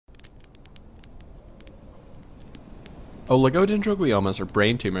Oligodendrogliomas are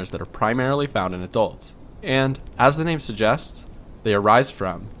brain tumors that are primarily found in adults, and, as the name suggests, they arise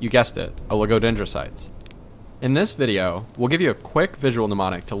from, you guessed it, oligodendrocytes. In this video, we'll give you a quick visual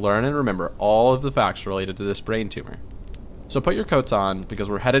mnemonic to learn and remember all of the facts related to this brain tumor. So put your coats on, because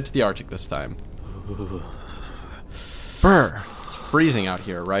we're headed to the Arctic this time. Brr, it's freezing out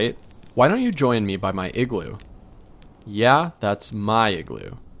here, right? Why don't you join me by my igloo? Yeah, that's my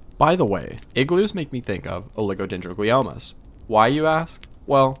igloo. By the way, igloos make me think of oligodendrogliomas. Why, you ask?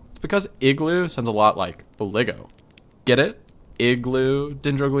 Well, it's because igloo sounds a lot like oligo. Get it?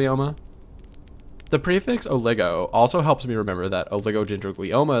 Igloo-dendroglioma? The prefix oligo also helps me remember that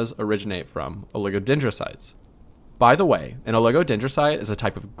oligodendrogliomas originate from oligodendrocytes. By the way, an oligodendrocyte is a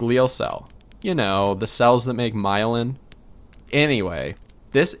type of glial cell. You know, the cells that make myelin. Anyway,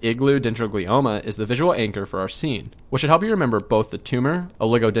 this Igloo-dendroglioma is the visual anchor for our scene, which should help you remember both the tumor,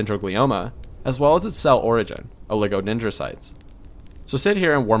 oligodendroglioma, as well as its cell origin, oligodendrocytes. So sit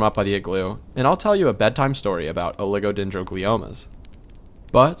here and warm up by the igloo, and I'll tell you a bedtime story about oligodendrogliomas.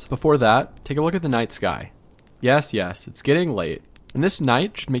 But before that, take a look at the night sky. Yes, it's getting late, and this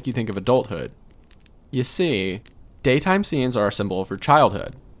night should make you think of adulthood. You see, daytime scenes are our symbol for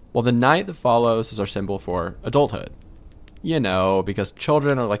childhood, while the night that follows is our symbol for adulthood. You know, because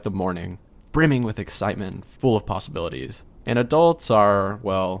children are like the morning, brimming with excitement, full of possibilities. And adults are,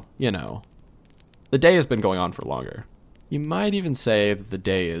 well, you know. The day has been going on for longer. You might even say that the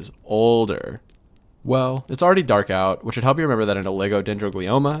day is older. Well, it's already dark out, which should help you remember that an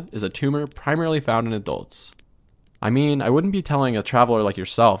oligodendroglioma is a tumor primarily found in adults. I mean, I wouldn't be telling a traveler like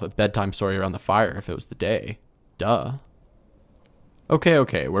yourself a bedtime story around the fire if it was the day. Duh.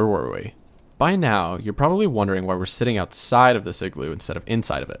 Okay, where were we? By now, you're probably wondering why we're sitting outside of this igloo instead of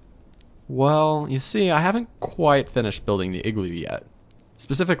inside of it. Well, you see, I haven't quite finished building the igloo yet.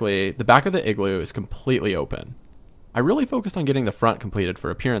 Specifically, the back of the igloo is completely open. I really focused on getting the front completed for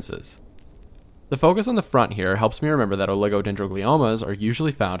appearances. The focus on the front here helps me remember that oligodendrogliomas are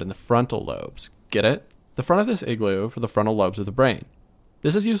usually found in the frontal lobes. Get it? The front of this igloo for the frontal lobes of the brain.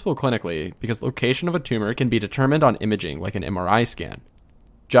 This is useful clinically because location of a tumor can be determined on imaging like an MRI scan.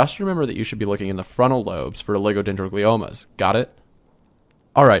 Just remember that you should be looking in the frontal lobes for oligodendrogliomas. Got it?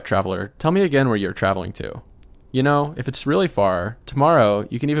 Alright, traveler, tell me again where you're traveling to. You know, if it's really far, tomorrow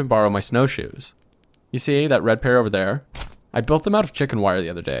you can even borrow my snowshoes. You see that red pair over there? I built them out of chicken wire the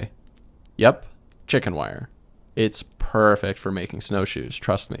other day. Yep, chicken wire. It's perfect for making snowshoes,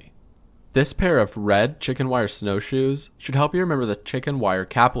 trust me. This pair of red chicken wire snowshoes should help you remember the chicken wire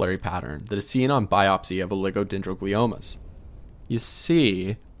capillary pattern that is seen on biopsy of oligodendrogliomas. You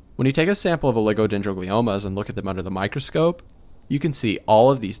see, when you take a sample of oligodendrogliomas and look at them under the microscope, you can see all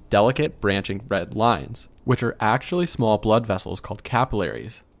of these delicate branching red lines, which are actually small blood vessels called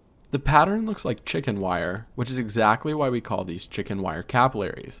capillaries. The pattern looks like chicken wire, which is exactly why we call these chicken wire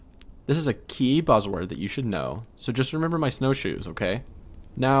capillaries. This is a key buzzword that you should know, so just remember my snowshoes, okay?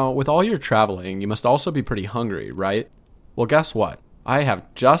 Now, with all your traveling, you must also be pretty hungry, right? Well, guess what? I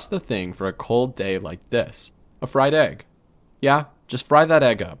have just the thing for a cold day like this. A fried egg. Yeah, just fry that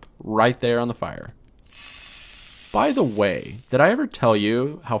egg up, right there on the fire. By the way, did I ever tell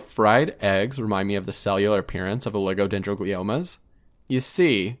you how fried eggs remind me of the cellular appearance of oligodendrogliomas? You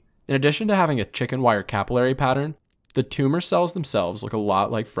see, in addition to having a chicken wire capillary pattern, the tumor cells themselves look a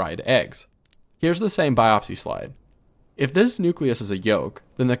lot like fried eggs. Here's the same biopsy slide. If this nucleus is a yolk,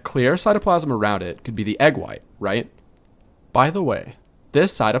 then the clear cytoplasm around it could be the egg white, right? By the way,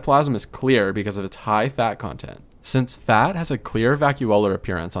 this cytoplasm is clear because of its high fat content, since fat has a clear vacuolar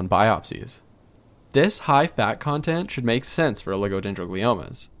appearance on biopsies. This high fat content should make sense for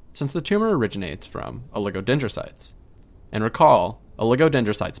oligodendrogliomas, since the tumor originates from oligodendrocytes. And recall,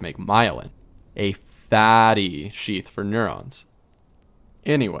 oligodendrocytes make myelin, a fatty sheath for neurons.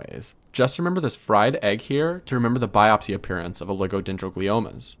 Anyways, just remember this fried egg here to remember the biopsy appearance of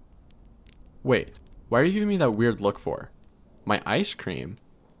oligodendrogliomas. Wait, why are you giving me that weird look for? My ice cream?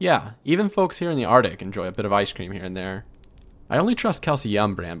 Yeah, even folks here in the Arctic enjoy a bit of ice cream here and there. I only trust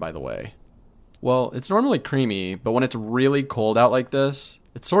Calcium brand, by the way. Well, it's normally creamy, but when it's really cold out like this,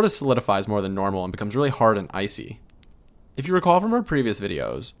 it sort of solidifies more than normal and becomes really hard and icy. If you recall from our previous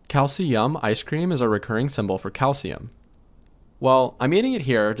videos, Calcium ice cream is a recurring symbol for calcium. Well, I'm eating it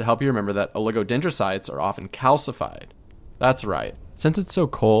here to help you remember that oligodendrocytes are often calcified. That's right. Since it's so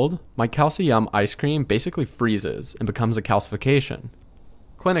cold, my Calcium ice cream basically freezes and becomes a calcification.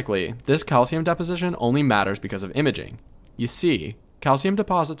 Clinically, this calcium deposition only matters because of imaging. You see, calcium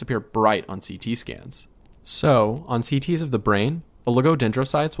deposits appear bright on CT scans. So, on CTs of the brain,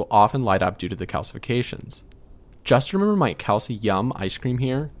 oligodendrocytes will often light up due to the calcifications. Just remember my Calcium ice cream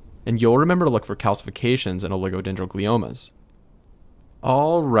here And you'll remember to look for calcifications and oligodendrogliomas.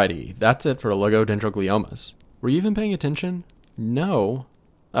 Alrighty, that's it for oligodendrogliomas. Were you even paying attention? No?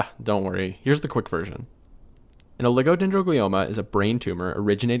 Don't worry, here's the quick version. An oligodendroglioma is a brain tumor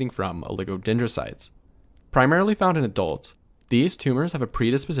originating from oligodendrocytes. Primarily found in adults, these tumors have a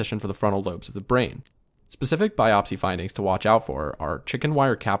predisposition for the frontal lobes of the brain. Specific biopsy findings to watch out for are chicken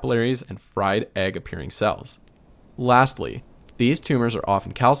wire capillaries and fried egg appearing cells. Lastly, these tumors are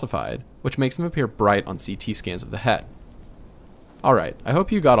often calcified, which makes them appear bright on CT scans of the head. Alright, I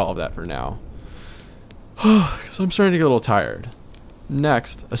hope you got all of that for now. Because I'm starting to get a little tired.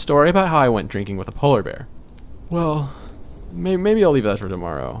 Next, a story about how I went drinking with a polar bear. Well, maybe I'll leave that for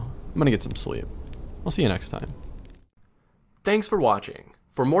tomorrow. I'm gonna get some sleep. I'll see you next time. Thanks for watching.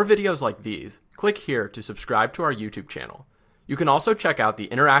 For more videos like these, click here to subscribe to our YouTube channel. You can also check out the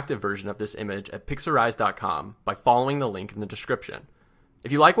interactive version of this image at pixorize.com by following the link in the description.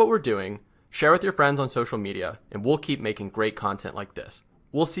 If you like what we're doing, share with your friends on social media, and we'll keep making great content like this.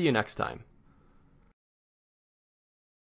 We'll see you next time.